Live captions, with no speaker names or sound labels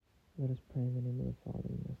Let us pray in the name of the Father,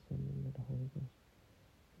 and the Son, and of the Holy Ghost.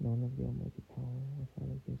 In honor of the Almighty power, our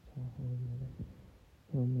Father gives to our Holy Mother.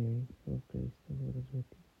 Hail Mary, full of grace, the Lord is with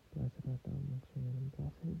thee. Blessed art thou amongst women, and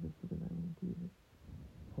blessed is the fruit of thy womb, Jesus.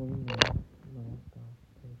 Holy Mary, Mother of God,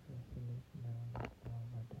 pray for us sinners, now and at the hour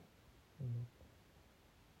of our death. Amen.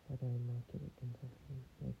 By thy immaculate conception,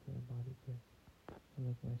 make my body pure, and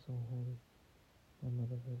make my soul holy. My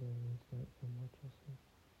Mother, preserve me this night from mortal sin.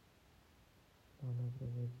 Honor of the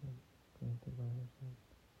wisdom granted by her Son.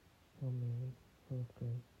 Hail Mary, full of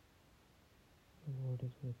grace, the Lord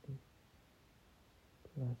is with thee.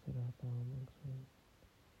 Blessed art thou amongst women,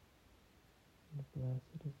 and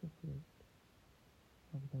blessed is the fruit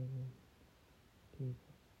of thy womb,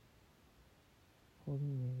 Jesus.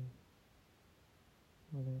 Holy Mary,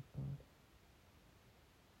 Mother of God,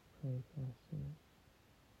 pray for us sinners,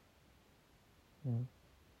 now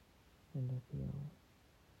and at the hour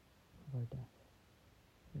of our death.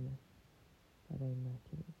 Amen. By thy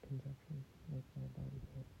immaculate conception, make my body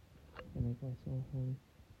pure, and make my soul holy.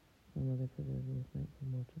 My Mother, preserve me this night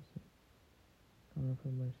from mortal sin. Honor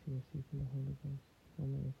for mercy, receive from the Holy Ghost. Hail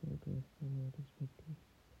Mary, full of grace, the Lord is with thee.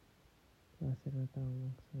 Blessed art thou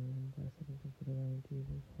amongst women, and blessed is the fruit of thy womb,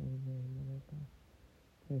 Jesus. Holy Mary, Mother of God,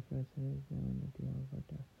 pray for us sinners now and at the hour of our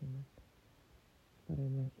death. Amen. By thy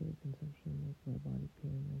immaculate conception, make my